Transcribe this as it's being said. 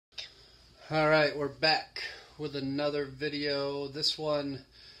Alright, we're back with another video. This one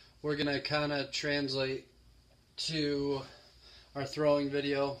we're going to kind of translate to our throwing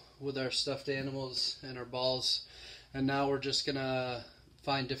video with our stuffed animals and our balls. And now we're just going to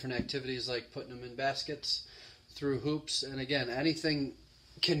find different activities like putting them in baskets, through hoops, and again, anything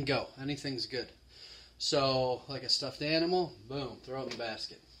can go. Anything's good. So, like a stuffed animal, boom, throw it in the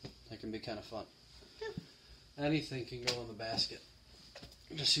basket. That can be kind of fun. Anything can go in the basket.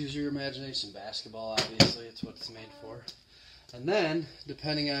 Just use your imagination. Basketball, obviously, it's what it's made for. And then,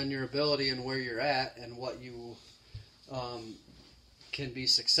 depending on your ability and where you're at and what you can be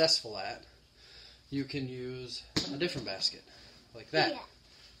successful at, you can use a different basket, like that. Yeah.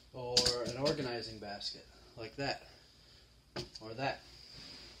 Or an organizing basket, like that. Or that.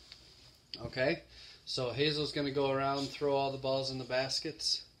 Okay? So Hazel's going to go around, throw all the balls in the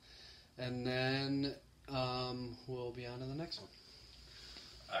baskets, and then we'll be on to the next one.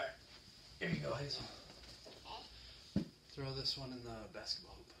 Alright, here you go, Hazel. Throw this one in the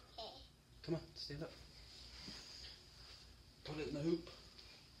basketball hoop. Come on, stand up. Put it in the hoop.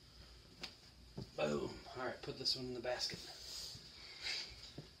 Boom. Alright, put this one in the basket.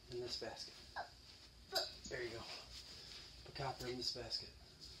 In this basket. There you go. Put copper in this basket.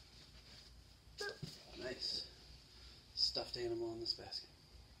 Nice. Stuffed animal in this basket.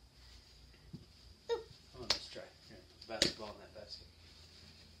 Oh, let's try. Here, put the basketball in that basket.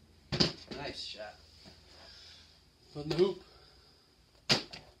 Nice shot. Put in the hoop.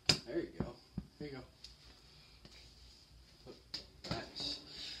 There you go. Here you go. Nice.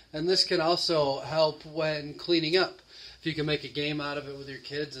 And this can also help when cleaning up. If you can make a game out of it with your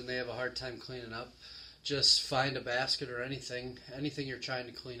kids and they have a hard time cleaning up, just find a basket or anything you're trying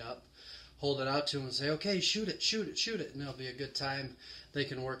to clean up, hold it out to them and say, okay, shoot it, shoot it, shoot it. And it'll be a good time. They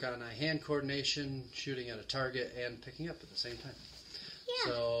can work on hand coordination, shooting at a target, and picking up at the same time.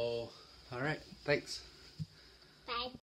 Yeah. So, all right. Thanks. Bye.